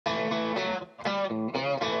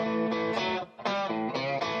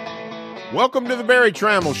Welcome to the Berry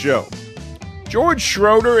Tramel Show. George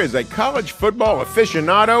Schroeder is a college football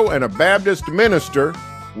aficionado and a Baptist minister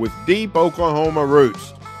with deep Oklahoma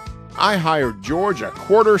roots. I hired George a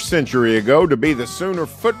quarter century ago to be the Sooner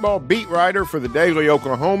football beat writer for the Daily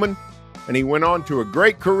Oklahoman, and he went on to a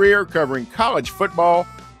great career covering college football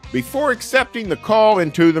before accepting the call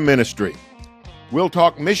into the ministry. We'll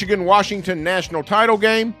talk Michigan-Washington national title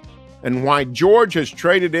game and why George has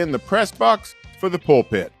traded in the press box for the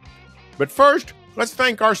pulpit. But first, let's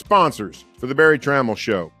thank our sponsors for the Berry Tramel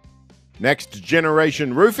Show. Next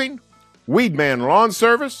Generation Roofing, Weedman Lawn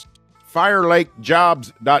Service,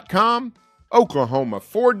 FireLakeJobs.com, Oklahoma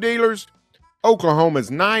Ford Dealers,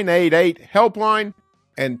 Oklahoma's 988 Helpline,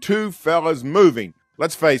 and Two Fellas Moving.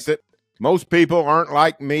 Let's face it, most people aren't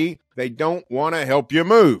like me. They don't want to help you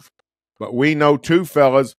move. But we know two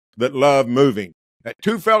fellas that love moving. At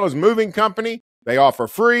Two Fellas Moving Company, they offer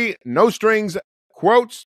free, no-strings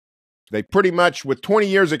quotes. They pretty much, with 20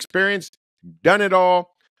 years experience, done it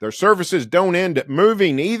all. Their services don't end at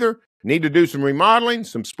moving either. Need to do some remodeling,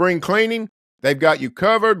 some spring cleaning? They've got you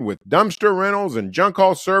covered with dumpster rentals and junk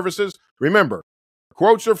haul services. Remember,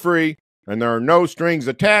 quotes are free and there are no strings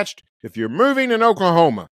attached. If you're moving in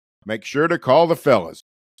Oklahoma, make sure to call the fellas.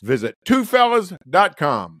 Visit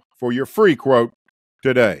twofellas.com for your free quote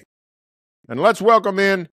today. And let's welcome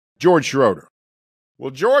in George Schroeder.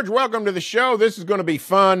 Well, George, welcome to the show. This is going to be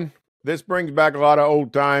fun. This brings back a lot of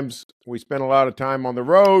old times. We spent a lot of time on the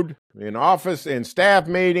road, in office, in staff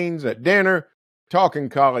meetings, at dinner, talking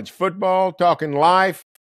college football, talking life.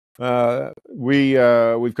 We've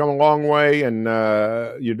come a long way, and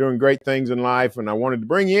you're doing great things in life. And I wanted to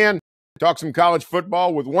bring you in, talk some college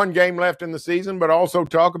football with one game left in the season, but also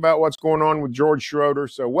talk about what's going on with George Schroeder.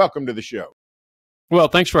 So welcome to the show. Well,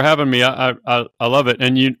 thanks for having me. I love it.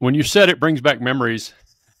 And when you said it brings back memories,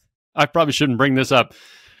 I probably shouldn't bring this up.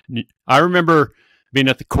 I remember being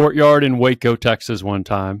at the Courtyard in Waco, Texas one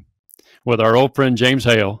time with our old friend James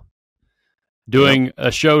Hale, doing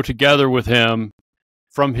a show together with him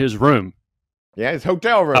from his room. Yeah, his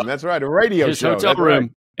hotel room. That's right, a radio his show. His hotel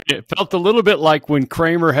room. Right. It felt a little bit like when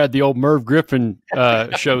Kramer had the old Merv Griffin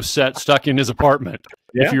show set stuck in his apartment,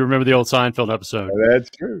 if you remember the old Seinfeld episode. That's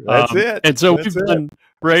true. That's it. And so we've done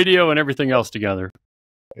radio and everything else together.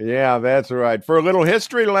 Yeah, that's right. For a little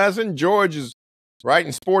history lesson, George is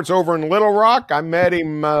writing sports over in Little Rock. I met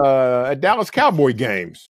him at Dallas Cowboy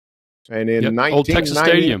games. And in Old Texas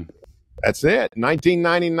Stadium. That's it.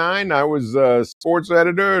 1999, I was a sports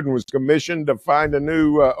editor and was commissioned to find a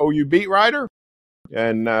new OU beat writer.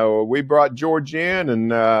 And we brought George in,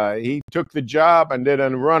 and he took the job and did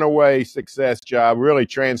a runaway success job, really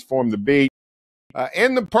transformed the beat.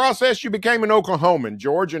 In the process, you became an Oklahoman,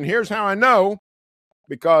 George, and here's how I know.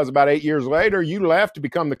 Because about 8 years later, you left to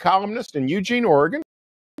become the columnist in Eugene, Oregon.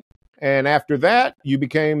 And after that, you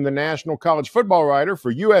became the national college football writer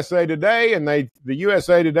for USA Today. And the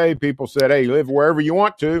USA Today people said, hey, live wherever you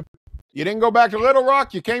want to. You didn't go back to Little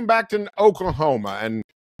Rock. You came back to Oklahoma. And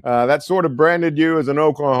that sort of branded you as an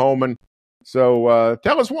Oklahoman. So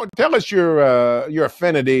tell us your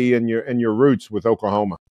affinity and your roots with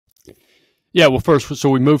Oklahoma. Yeah, well, first, so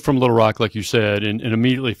we moved from Little Rock, like you said, and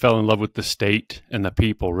immediately fell in love with the state and the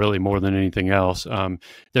people, really, more than anything else.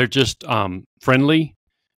 They're just friendly,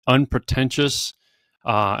 unpretentious,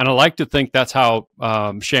 and I like to think that's how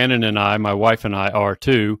Shannon and I, my wife and I, are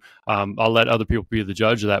too. I'll let other people be the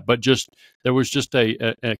judge of that, but there was just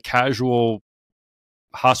a casual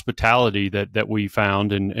hospitality that we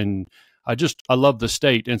found, and I love the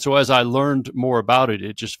state. And so as I learned more about it,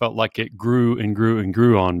 it just felt like it grew and grew and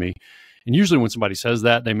grew on me. And usually when somebody says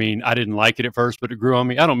that, they mean, I didn't like it at first, but it grew on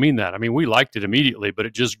me. I don't mean that. I mean, we liked it immediately, but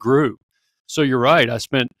it just grew. So you're right. I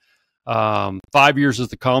spent 5 years as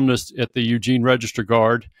the columnist at the Eugene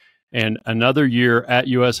Register-Guard and another year at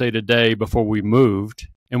USA Today before we moved.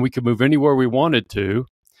 And we could move anywhere we wanted to.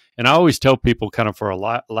 And I always tell people kind of for a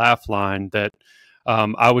laugh line that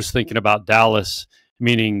I was thinking about Dallas,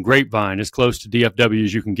 meaning Grapevine, as close to DFW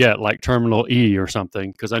as you can get, like Terminal E or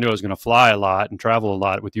something, because I knew I was going to fly a lot and travel a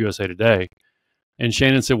lot with USA Today. And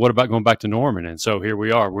Shannon said, what about going back to Norman? And so here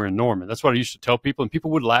we are. We're in Norman. That's what I used to tell people, and people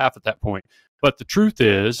would laugh at that point. But the truth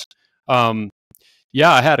is, I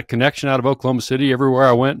had a connection out of Oklahoma City everywhere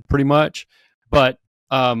I went, pretty much. But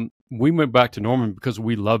we went back to Norman because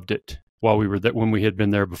we loved it while we were there, when we had been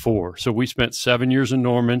there before. So we spent 7 years in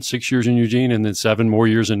Norman, 6 years in Eugene, and then 7 more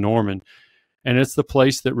years in Norman. And it's the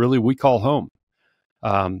place that really we call home.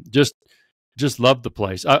 Just love the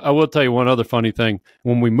place. I will tell you one other funny thing.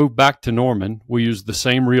 When we moved back to Norman, we used the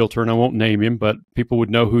same realtor, and I won't name him, but people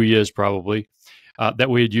would know who he is probably,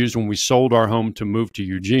 that we had used when we sold our home to move to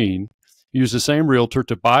Eugene. used the same realtor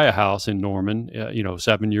to buy a house in Norman,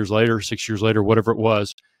 7 years later, 6 years later, whatever it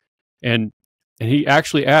was. And he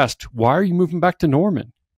actually asked, "Why are you moving back to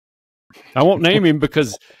Norman?" I won't name him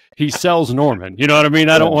because he sells Norman. You know what I mean?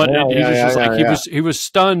 I don't want. He was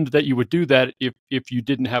stunned that you would do that if you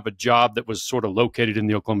didn't have a job that was sort of located in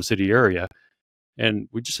the Oklahoma City area. And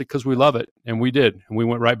we just said, because we love it, and we did, and we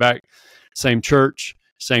went right back. Same church,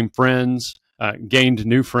 same friends, gained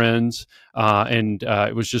new friends, and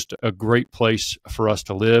it was just a great place for us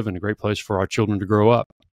to live and a great place for our children to grow up.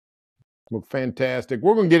 Well, fantastic.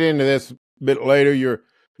 We're going to get into this a bit later. You're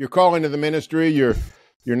calling to the ministry. You're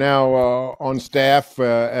now on staff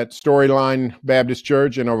at Storyline Baptist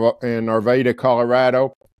Church in Arvada,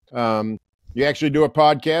 Colorado. You actually do a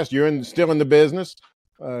podcast. You're still in the business,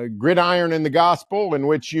 Gridiron and the Gospel, in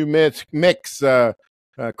which you mix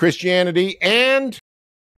Christianity and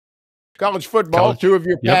college football, two of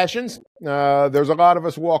your passions. There's a lot of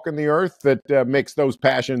us walking the earth that mix those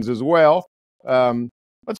passions as well.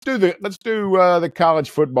 Let's do the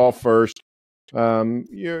college football first.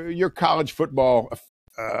 Your college football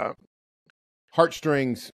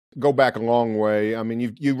heartstrings go back a long way. I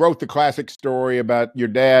mean, you wrote the classic story about your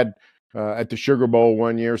dad at the Sugar Bowl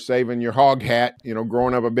one year, saving your hog hat,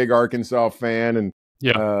 growing up a big Arkansas fan. And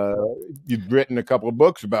you've written a couple of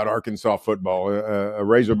books about Arkansas football, a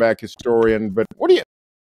Razorback historian. But why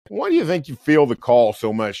do you think you feel the call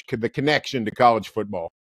so much, the connection to college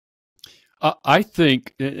football? I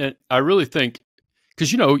think, and I really think,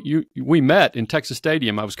 because we met in Texas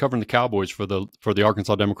Stadium. I was covering the Cowboys for the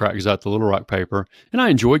Arkansas Democrat-Gazette, the Little Rock paper, and I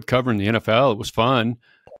enjoyed covering the NFL. It was fun,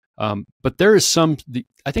 but there is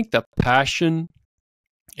I think the passion,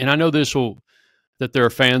 and I know that there are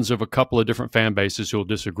fans of a couple of different fan bases who will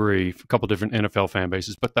disagree, a couple of different NFL fan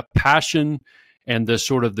bases, but the passion and the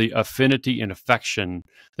sort of the affinity and affection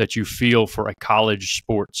that you feel for a college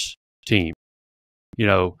sports team,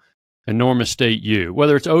 Enormous State U,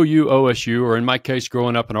 whether it's OU, OSU, or in my case,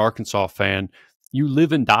 growing up an Arkansas fan, you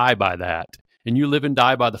live and die by that. And you live and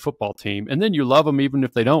die by the football team. And then you love them even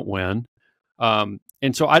if they don't win. And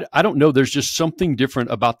so I don't know. There's just something different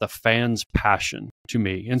about the fans' passion to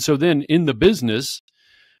me. And so then in the business,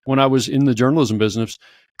 when I was in the journalism business,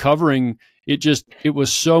 covering it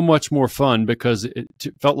was so much more fun because it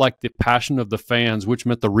felt like the passion of the fans, which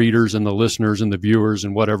meant the readers and the listeners and the viewers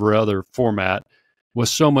and whatever other format, was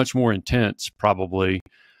so much more intense, probably.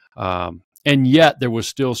 And yet there was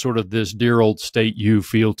still sort of this dear old State U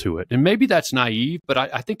feel to it. And maybe that's naive, but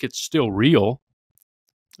I think it's still real.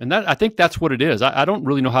 And I think that's what it is. I don't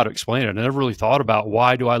really know how to explain it. I never really thought about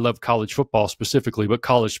why do I love college football specifically, but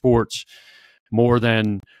college sports more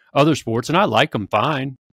than other sports. And I like them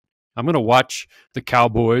fine. I'm going to watch the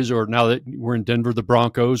Cowboys, or now that we're in Denver, the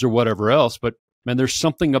Broncos or whatever else. But, man, there's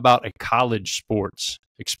something about a college sports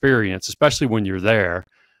experience, especially when you're there,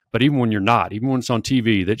 but even when you're not, even when it's on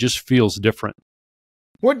TV, that just feels different.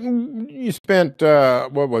 What you spent,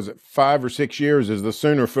 5 or 6 years as the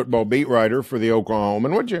Sooner football beat writer for the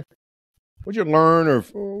Oklahoman? What'd you learn, or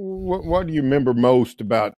what do you remember most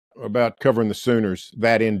about covering the Sooners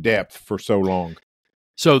that in depth for so long?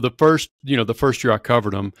 So the first year I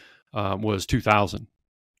covered them was 2000,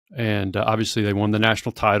 and obviously they won the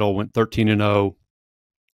national title, went 13-0,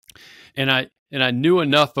 and I knew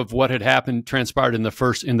enough of what had transpired in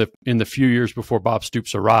the few years before Bob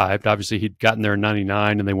Stoops arrived. Obviously, he'd gotten there in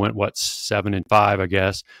 '99, and they went 7-5, I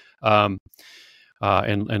guess.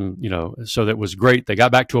 So that was great. They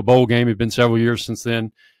got back to a bowl game. It'd been several years since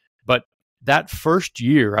then, but that first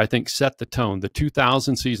year, I think, set the tone. The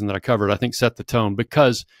 2000 season that I covered, I think, set the tone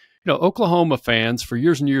because Oklahoma fans for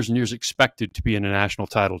years and years and years expected to be in a national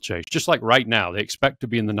title chase, just like right now they expect to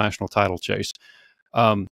be in the national title chase.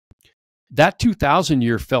 That 2000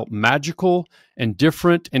 year felt magical and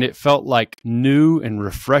different, and it felt like new and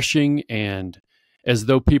refreshing, and as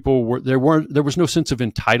though there was no sense of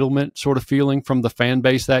entitlement sort of feeling from the fan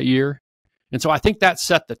base that year. And so I think that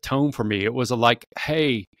set the tone for me. It was like,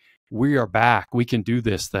 hey, we are back. We can do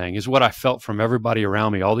this thing, is what I felt from everybody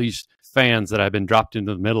around me, all these fans that I've been dropped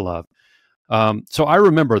into the middle of. So I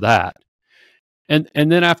remember that. And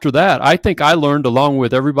then after that, I think I learned, along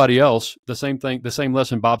with everybody else, the same thing, the same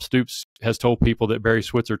lesson Bob Stoops has told people that Barry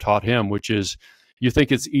Switzer taught him, which is you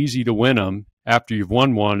think it's easy to win them after you've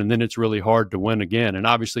won one, and then it's really hard to win again. And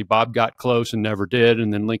obviously Bob got close and never did,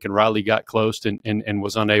 and then Lincoln Riley got close and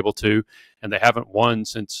was unable to, and they haven't won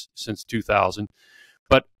since 2000.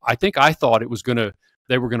 But I think I thought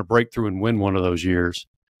they were going to break through and win one of those years.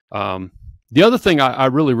 The other thing I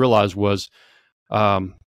really realized was,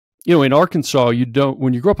 in Arkansas,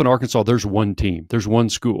 when you grow up in Arkansas, there's one team, there's one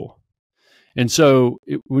school. And so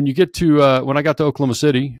when you get to when I got to Oklahoma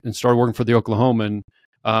City and started working for the Oklahoman,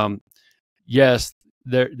 yes,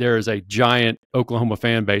 there is a giant Oklahoma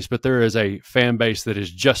fan base, but there is a fan base that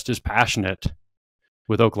is just as passionate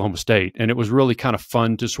with Oklahoma State. And it was really kind of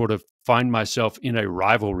fun to sort of find myself in a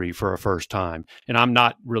rivalry for a first time. And I'm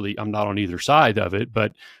not on either side of it,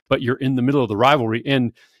 but you're in the middle of the rivalry.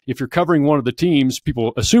 And if you're covering one of the teams,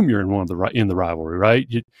 people assume you're in the rivalry, right?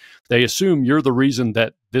 They assume you're the reason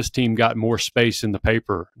that this team got more space in the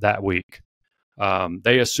paper that week.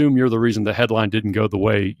 They assume you're the reason the headline didn't go the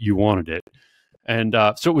way you wanted it. And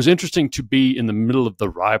so it was interesting to be in the middle of the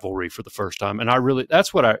rivalry for the first time. And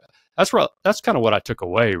that's kind of what I took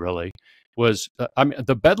away, really, was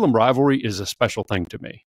the Bedlam rivalry is a special thing to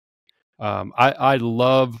me. I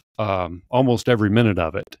love almost every minute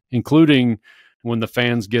of it, including when the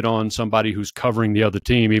fans get on somebody who's covering the other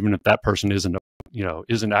team, even if that person isn't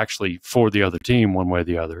actually for the other team one way or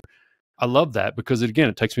the other. I love that because, again,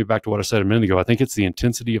 it takes me back to what I said a minute ago. I think it's the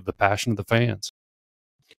intensity of the passion of the fans.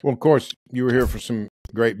 Well, of course, you were here for some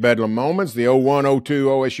great Bedlam moments, the 01-02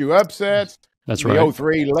 OSU upsets. That's right. The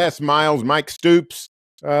 03 Les Miles, Mike Stoops,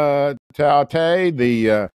 Taute,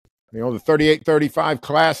 the 38-35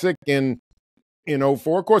 Classic in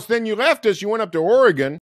 04. Of course, then you left us. You went up to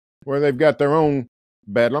Oregon, where they've got their own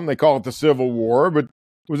Bedlam. They call it the Civil War. But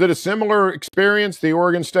was it a similar experience, the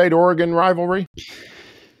Oregon State-Oregon rivalry?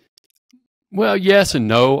 Well, yes and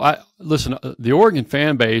no. Listen, the Oregon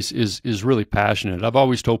fan base is really passionate. I've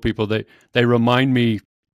always told people they remind me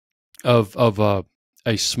of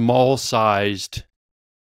a small-sized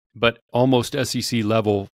but almost SEC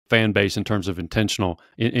level fan base in terms of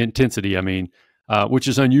intensity. I mean, which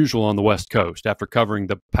is unusual on the West Coast after covering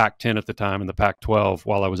the Pac-10 at the time and the Pac-12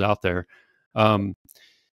 while I was out there.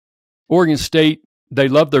 Oregon State, they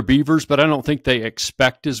love their Beavers, but I don't think they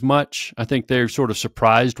expect as much. I think they're sort of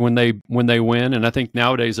surprised when they win, and I think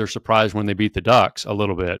nowadays they're surprised when they beat the Ducks a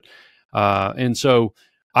little bit. And so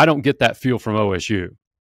I don't get that feel from OSU.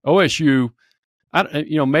 OSU,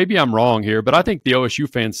 maybe I'm wrong here, but I think the OSU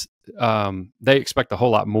fans, they expect a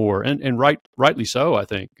whole lot more, and rightly so, I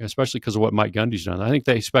think, especially because of what Mike Gundy's done. I think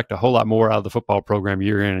they expect a whole lot more out of the football program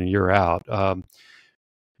year in and year out.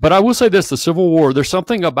 But I will say this, the Civil War, there's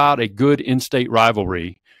something about a good in-state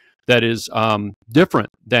rivalry that is different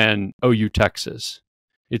than OU Texas.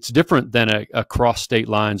 It's different than a cross-state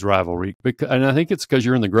lines rivalry. And I think it's because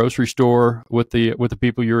you're in the grocery store with the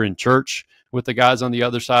people, you're in church with the guys on the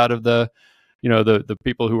other side of the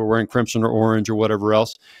people who are wearing crimson or orange or whatever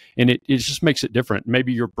else. And it just makes it different.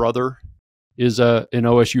 Maybe your brother is an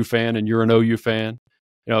OSU fan and you're an OU fan.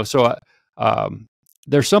 So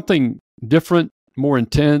there's something different, more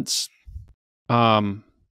intense,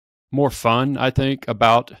 more fun, I think,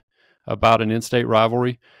 about an in-state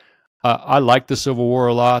rivalry. I like the Civil War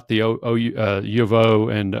a lot, the U of O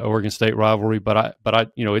and Oregon State rivalry, but I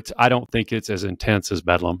don't think it's as intense as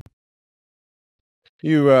Bedlam.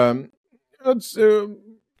 We're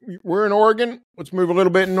in Oregon. Let's move a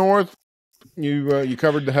little bit north. You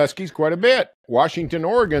covered the Huskies quite a bit. Washington,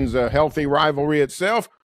 Oregon's a healthy rivalry itself.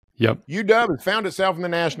 Yep. UW has found itself in the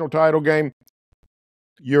national title game.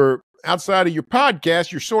 You're outside of your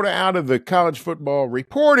podcast. You're sort of out of the college football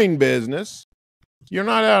reporting business. You're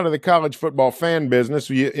not out of the college football fan business.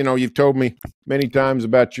 You've told me many times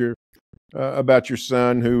about your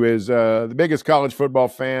son, who is the biggest college football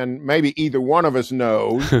fan maybe either one of us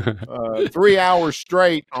knows. 3 hours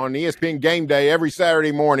straight on ESPN Game Day every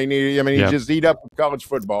Saturday morning. He just eat up with college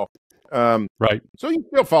football. Right. So you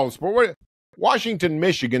still follow sport. Washington,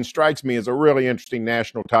 Michigan strikes me as a really interesting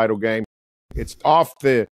national title game. It's off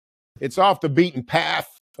the beaten path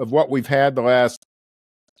of what we've had the last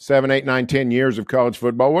 7, 8, 9, 10 years of college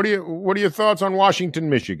football. What are your thoughts on Washington,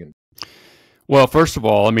 Michigan? Well, first of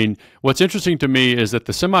all, I mean, what's interesting to me is that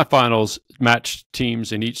the semifinals matched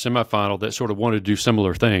teams in each semifinal that sort of wanted to do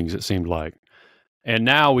similar things, it seemed like. And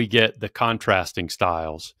now we get the contrasting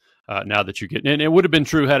styles. Now that you get, and it would have been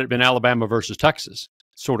true had it been Alabama versus Texas,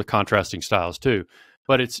 sort of contrasting styles too.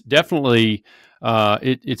 But it's definitely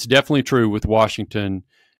it's definitely true with Washington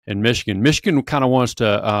and Michigan. Michigan kind of wants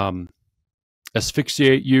to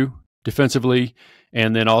asphyxiate you defensively,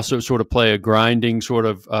 and then also sort of play a grinding sort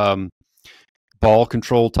of ball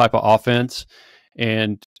control type of offense,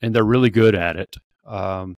 and they're really good at it.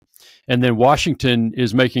 And then Washington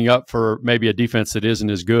is making up for maybe a defense that isn't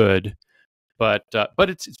as good, but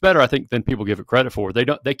it's better, I think, than people give it credit for.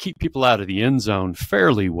 They keep people out of the end zone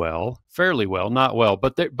fairly well, not well,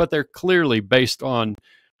 but they're clearly based on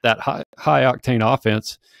that high octane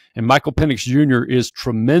offense. And Michael Penix Jr. is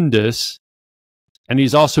tremendous And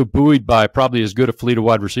he's also buoyed by probably as good a fleet of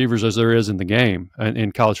wide receivers as there is in the game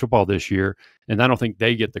in college football this year. And I don't think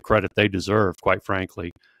they get the credit they deserve, quite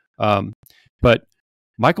frankly. But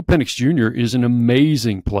Michael Penix Jr. is an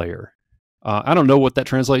amazing player. I don't know what that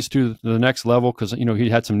translates to the next level because, he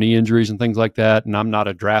had some knee injuries and things like that, and I'm not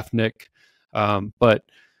a draft Nick. But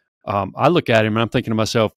I look at him and I'm thinking to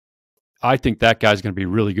myself, I think that guy's going to be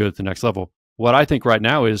really good at the next level. What I think right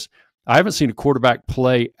now is I haven't seen a quarterback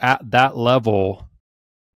play at that level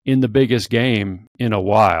in the biggest game in a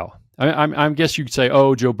while. I guess you could say,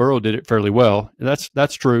 oh, Joe Burrow did it fairly well.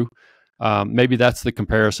 That's true. Maybe that's the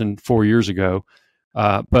comparison 4 years ago.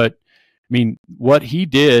 But I mean, what he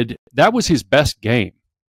did, that was his best game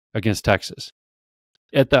against Texas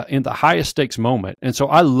in the highest stakes moment. And so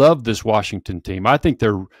I love this Washington team. I think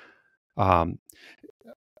they're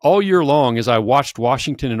all year long, as I watched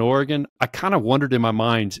Washington and Oregon, I kind of wondered in my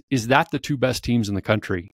mind, is that the two best teams in the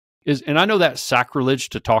country? And I know that's sacrilege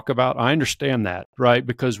to talk about. I understand that, right?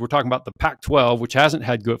 Because we're talking about the Pac-12, which hasn't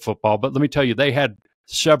had good football. But let me tell you, they had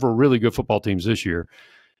several really good football teams this year.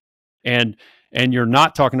 And you're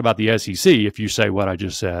not talking about the SEC if you say what I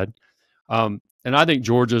just said. And I think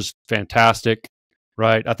Georgia's fantastic,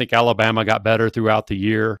 right? I think Alabama got better throughout the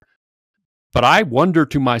year. But I wonder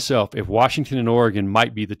to myself if Washington and Oregon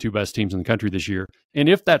might be the two best teams in the country this year. And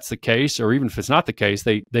if that's the case, or even if it's not the case,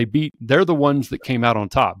 they're the ones that came out on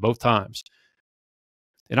top both times.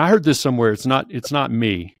 And I heard this somewhere. It's not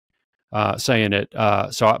me saying it.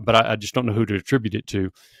 But I just don't know who to attribute it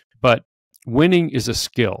to. But winning is a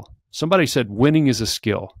skill. Somebody said winning is a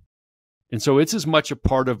skill. And so it's as much a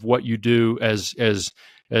part of what you do as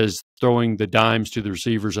throwing the dimes to the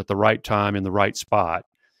receivers at the right time in the right spot.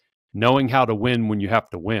 Knowing how to win when you have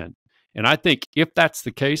to win. And I think if that's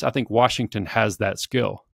the case, I think Washington has that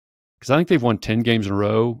skill. Because I think they've won 10 games in a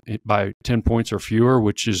row by 10 points or fewer,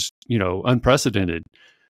 which is, unprecedented.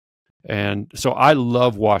 And so I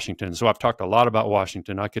love Washington. So I've talked a lot about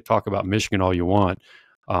Washington. I could talk about Michigan all you want.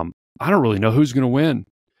 I don't really know who's going to win.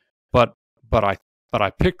 But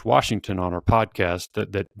I picked Washington on our podcast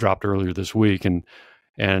that dropped earlier this week.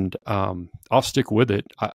 And I'll stick with it.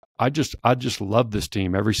 I just love this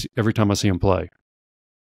team every time I see them play.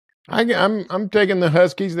 I'm taking the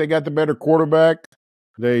Huskies. They got the better quarterback.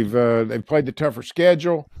 They've played the tougher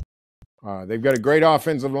schedule. They've got a great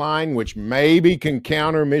offensive line, which maybe can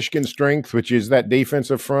counter Michigan's strength, which is that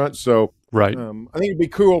defensive front. So right, I think it'd be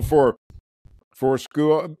cool for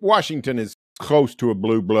school. Washington is close to a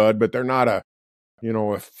blue blood, but they're not a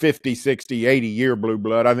 50, 60, 80-year blue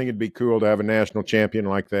blood. I think it'd be cool to have a national champion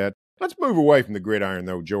like that. Let's move away from the gridiron,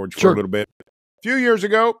 though, George, for a little bit. A few years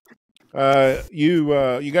ago,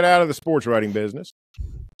 you got out of the sports writing business.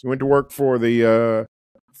 You went to work for the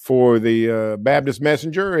Baptist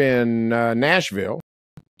Messenger in Nashville,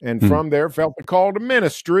 and from there felt the call to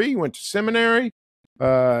ministry. Went to seminary.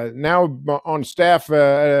 Now on staff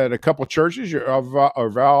at a couple of churches.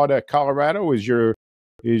 Arvada, Colorado, is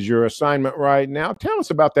your assignment right now. Tell us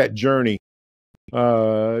about that journey.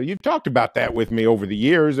 You've talked about that with me over the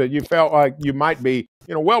years, that you felt like you might be,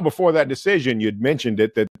 well before that decision, you'd mentioned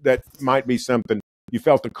it, that might be something you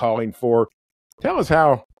felt a calling for. Tell us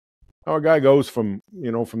how a guy goes from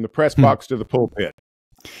the press box to the pulpit.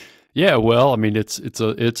 Yeah, well, I mean, it's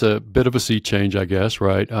a bit of a sea change, I guess,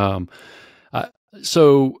 right?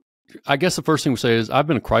 So I guess the first thing we say is I've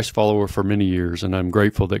been a Christ follower for many years, and I'm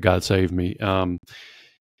grateful that God saved me.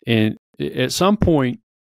 And at some point,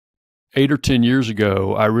 8 or 10 years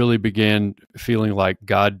ago, I really began feeling like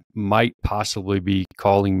God might possibly be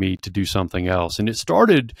calling me to do something else. And it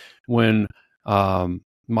started when our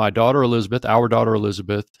daughter Elizabeth,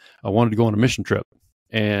 wanted to go on a mission trip,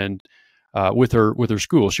 and with her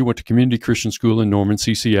school. She went to Community Christian School in Norman,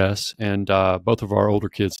 CCS, and both of our older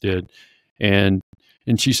kids did. And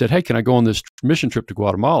she said, "Hey, can I go on this mission trip to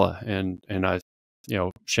Guatemala?" And I,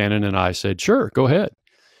 Shannon and I said, "Sure, go ahead."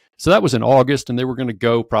 So that was in August, and they were going to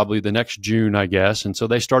go probably the next June, I guess. And so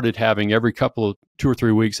they started having every couple of 2 or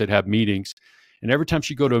 3 weeks, they'd have meetings. And every time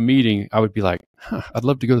she'd go to a meeting, I would be like, I'd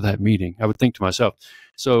love to go to that meeting. I would think to myself.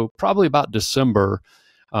 So probably about December,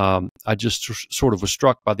 I just sort of was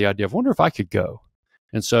struck by the idea of, I wonder if I could go.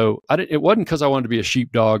 And so it wasn't because I wanted to be a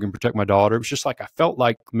sheepdog and protect my daughter. It was just like I felt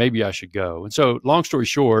like maybe I should go. And so long story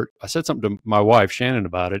short, I said something to my wife, Shannon,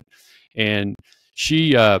 about it. And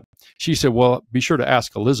she said, well, be sure to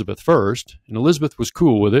ask Elizabeth first. And Elizabeth was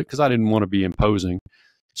cool with it because I didn't want to be imposing.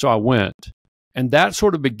 So I went. And that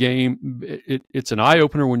sort of became, it's an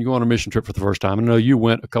eye-opener when you go on a mission trip for the first time. I know you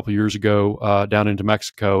went a couple of years ago down into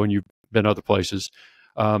Mexico, and you've been other places.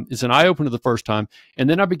 It's an eye opener the first time. And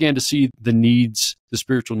then I began to see the needs, the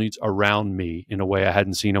spiritual needs around me in a way I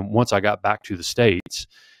hadn't seen them once I got back to the States.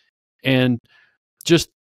 And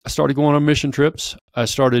I started going on mission trips. I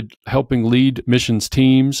started helping lead missions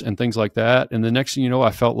teams and things like that. And the next thing you know,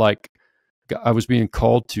 I felt like I was being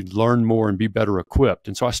called to learn more and be better equipped.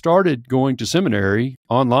 And so I started going to seminary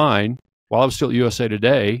online while I was still at USA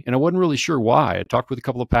Today, and I wasn't really sure why. I talked with a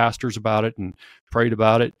couple of pastors about it and prayed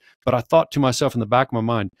about it, but I thought to myself in the back of my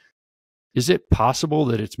mind, is it possible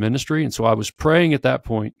that it's ministry? And so I was praying at that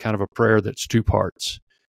point, kind of a prayer that's two parts.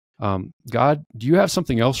 God, do you have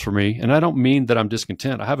something else for me? And I don't mean that I'm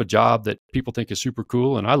discontent. I have a job that people think is super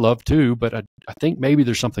cool, and I love too, but I think maybe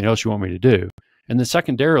there's something else you want me to do. And then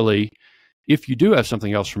secondarily, if you do have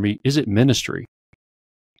something else for me, is it ministry?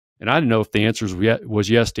 And I didn't know if the answer was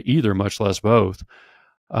yes to either, much less both.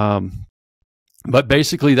 But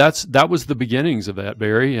basically, that was the beginnings of that,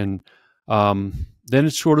 Barry. And then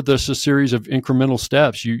it's sort of a series of incremental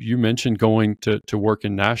steps. You mentioned going to work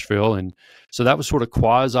in Nashville, and so that was sort of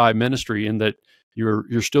quasi ministry in that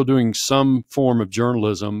you're still doing some form of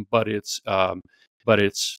journalism, but it's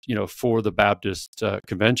for the Baptist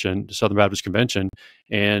convention, the Southern Baptist Convention,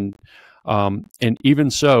 and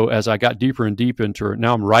even so, as I got deeper and deeper into it,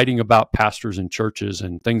 now I'm writing about pastors and churches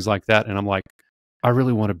and things like that. And I'm like, I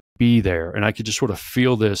really want to be there. And I could just sort of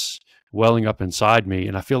feel this welling up inside me.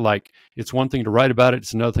 And I feel like it's one thing to write about it.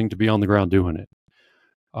 It's another thing to be on the ground doing it.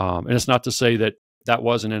 And it's not to say that that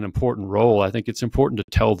wasn't an important role. I think it's important to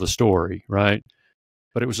tell the story, right?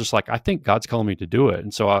 But it was just like, I think God's calling me to do it.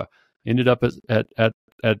 And so I ended up at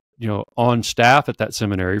on staff at that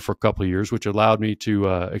seminary for a couple of years, which allowed me to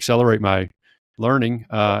accelerate my learning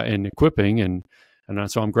and equipping. And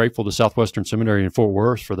so I'm grateful to Southwestern Seminary in Fort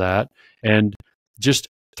Worth for that. And just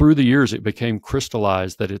through the years, it became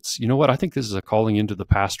crystallized that it's, I think this is a calling into the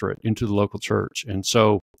pastorate, into the local church. And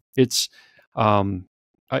so it's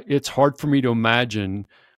hard for me to imagine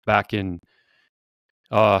back in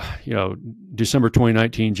December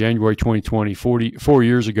 2019, January 2020, 4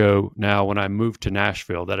 years ago now, when I moved to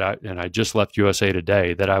Nashville, I just left USA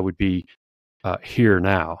Today, that I would be here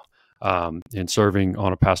now and serving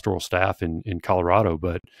on a pastoral staff in Colorado.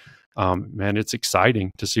 But man, it's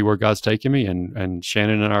exciting to see where God's taking me, and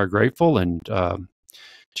Shannon and I are grateful, and hope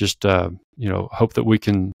that we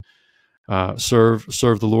can serve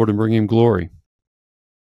the Lord and bring Him glory.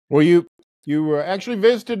 Well, you actually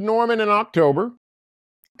visited Norman in October.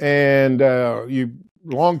 And you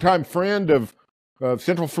longtime friend of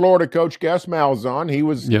Central Florida coach Gus Malzahn. He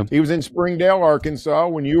was in Springdale, Arkansas.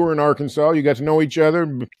 When you were in Arkansas, you got to know each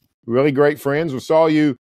other. Really great friends. We saw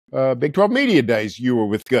you Big 12 Media Days. You were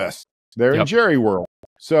with Gus there in Jerry World.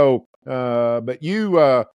 So, but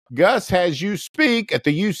Gus has you speak at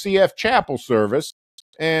the UCF chapel service,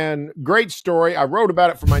 and great story. I wrote about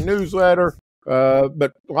it for my newsletter,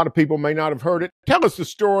 but a lot of people may not have heard it. Tell us the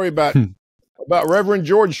story about Reverend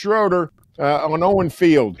George Schroeder on Owen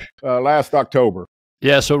Field last October.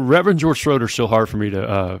 Yeah, so Reverend George Schroeder is still hard for me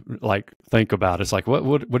to think about. It's like, what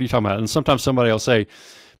are you talking about? And sometimes somebody will say,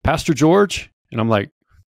 Pastor George, and I'm like,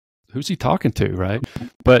 who's he talking to, right?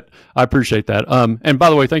 But I appreciate that. And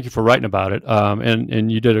by the way, thank you for writing about it.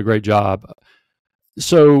 And you did a great job.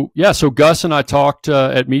 So Gus and I talked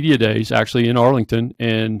at Media Days, actually in Arlington,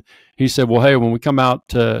 and he said, well, hey, when we come out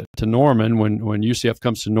to Norman, when UCF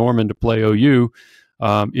comes to Norman to play OU,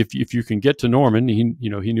 if you can get to Norman, he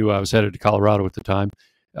knew I was headed to Colorado at the time,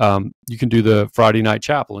 you can do the Friday night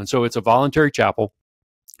chapel. And so it's a voluntary chapel.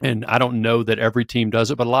 And I don't know that every team does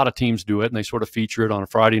it, but a lot of teams do it, and they sort of feature it on a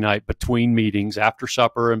Friday night between meetings, after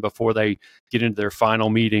supper, and before they get into their final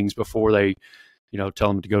meetings, before they tell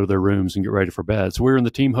them to go to their rooms and get ready for bed. So we were in the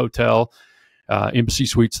team hotel, Embassy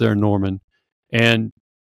Suites there in Norman, and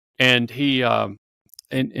he and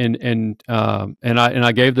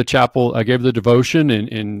I gave the chapel, I gave the devotion,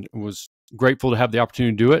 and was grateful to have the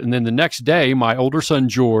opportunity to do it. And then the next day, my older son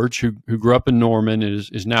George, who grew up in Norman,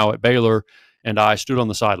 is now at Baylor, and I stood on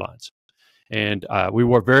the sidelines, and we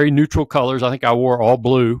wore very neutral colors. I think I wore all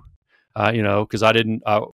blue, because I didn't,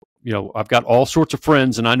 I've got all sorts of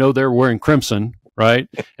friends, and I know they're wearing crimson, right?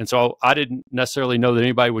 And so I didn't necessarily know that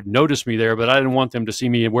anybody would notice me there, but I didn't want them to see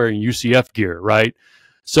me wearing UCF gear, right?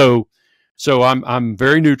 So I'm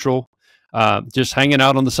very neutral, just hanging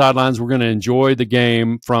out on the sidelines. We're going to enjoy the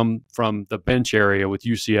game from the bench area with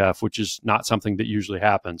UCF, which is not something that usually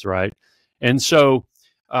happens, right? And so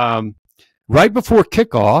right before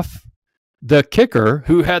kickoff, the kicker,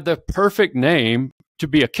 who had the perfect name to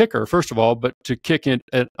be a kicker, first of all, but to kick it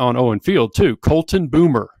on Owen Field too, Colton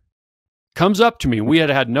Boomer. comes up to me. We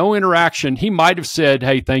had no interaction. He might have said,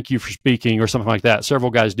 hey, thank you for speaking or something like that. Several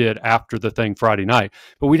guys did after the thing Friday night,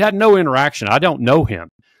 but we'd had no interaction. I don't know him.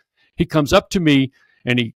 He comes up to me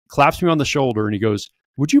and he claps me on the shoulder and he goes,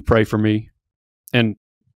 would you pray for me? And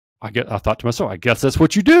I thought to myself, I guess that's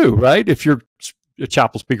what you do, right? If you're a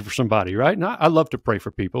chapel speaker for somebody, right? And I love to pray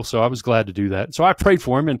for people. So I was glad to do that. So I prayed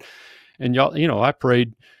for him and y'all, I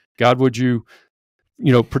prayed, God, would you,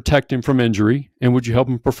 protect him from injury and would you help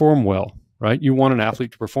him perform well? Right? You want an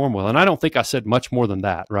athlete to perform well. And I don't think I said much more than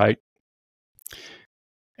that, right?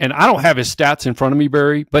 And I don't have his stats in front of me,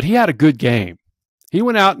 Barry, but he had a good game. He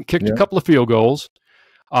went out and kicked a couple of field goals.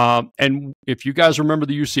 And if you guys remember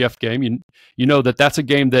the UCF game, you know that's a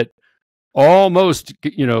game that almost,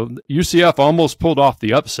 UCF almost pulled off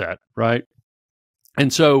the upset, right?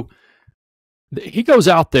 And so he goes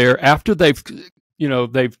out there after they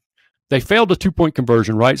failed a 2-point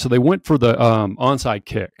conversion, right? So they went for the onside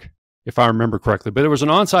kick, if I remember correctly, but it was an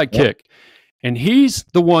onside kick, and he's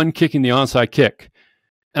the one kicking the onside kick.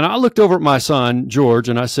 And I looked over at my son, George,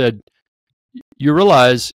 and I said, you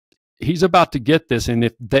realize he's about to get this, and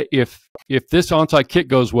if this onside kick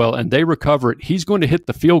goes well and they recover it, he's going to hit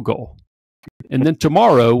the field goal. And then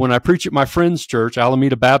tomorrow, when I preach at my friend's church,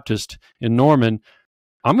 Alameda Baptist in Norman,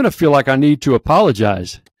 I'm going to feel like I need to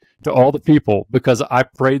apologize to all the people because I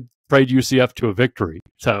prayed UCF to a victory.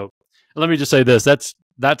 So let me just say this.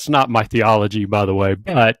 That's not my theology, by the way,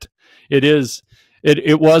 but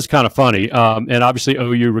it was kind of funny. And obviously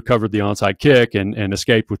OU recovered the onside kick and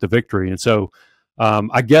escaped with the victory. And so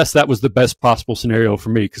I guess that was the best possible scenario for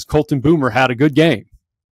me because Colton Boomer had a good game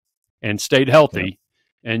and stayed healthy. Yeah.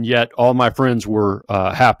 And yet all my friends were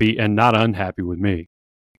happy and not unhappy with me.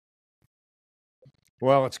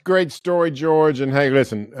 Well, it's a great story, George. And hey,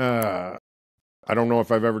 listen, I don't know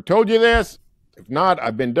if I've ever told you this. If not,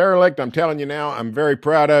 I've been derelict. I'm telling you now, I'm very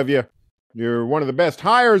proud of you. You're one of the best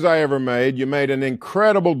hires I ever made. You made an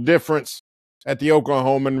incredible difference at the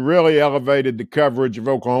Oklahoman, really elevated the coverage of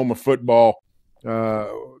Oklahoma football.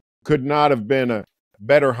 Could not have been a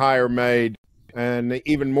better hire made, and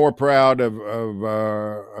even more proud of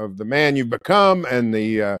the man you've become and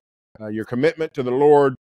your commitment to the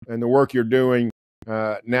Lord and the work you're doing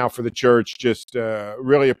now for the church. Just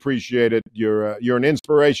really appreciate it. You're an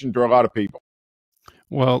inspiration to a lot of people.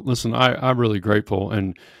 Well, listen, I'm really grateful,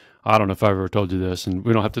 and I don't know if I've ever told you this, and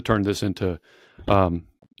we don't have to turn this into,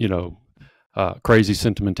 crazy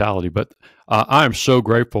sentimentality, but I am so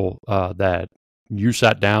grateful that you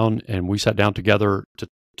sat down and we sat down together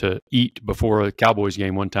to eat before a Cowboys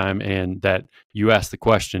game one time, and that you asked the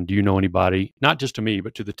question, do you know anybody, not just to me,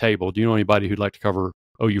 but to the table, do you know anybody who'd like to cover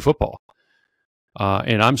OU football?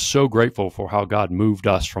 And I'm so grateful for how God moved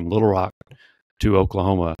us from Little Rock to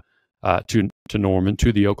Oklahoma, to Norman,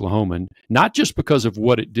 to the Oklahoman, not just because of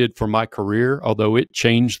what it did for my career, although it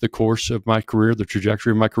changed the course of my career, the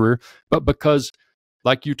trajectory of my career, but because,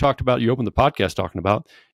 like you talked about, you opened the podcast talking about,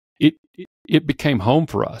 it became home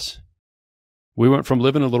for us. We went from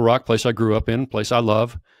living in Little Rock, place I grew up in, place I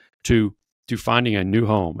love, to finding a new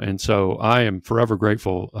home. And so I am forever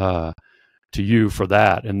grateful to you for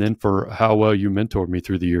that, and then for how well you mentored me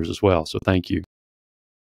through the years as well. So thank you.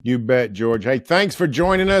 You bet, George. Hey, thanks for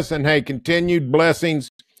joining us, and hey, continued blessings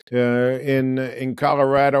in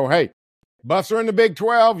Colorado. Hey, Buffs are in the Big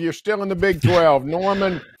 12. You're still in the Big 12.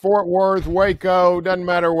 Norman, Fort Worth, Waco, doesn't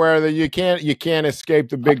matter where. You can't escape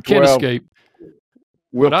the Big 12. Can't escape.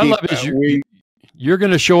 What I love is you're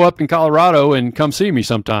going to show up in Colorado and come see me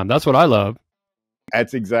sometime. That's what I love.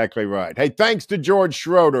 That's exactly right. Hey, thanks to George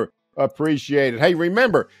Schroeder. Appreciate it. Hey,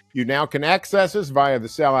 remember, you now can access us via the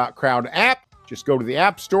Sellout Crowd app. Just go to the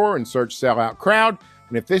App Store and search Sellout Crowd.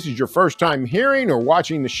 And if this is your first time hearing or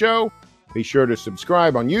watching the show, be sure to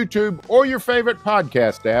subscribe on YouTube or your favorite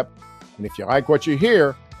podcast app. And if you like what you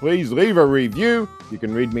hear, please leave a review. You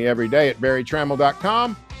can read me every day at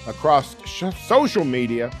berrytramel.com, across social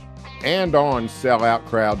media, and on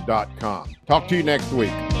selloutcrowd.com. Talk to you next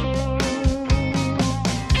week.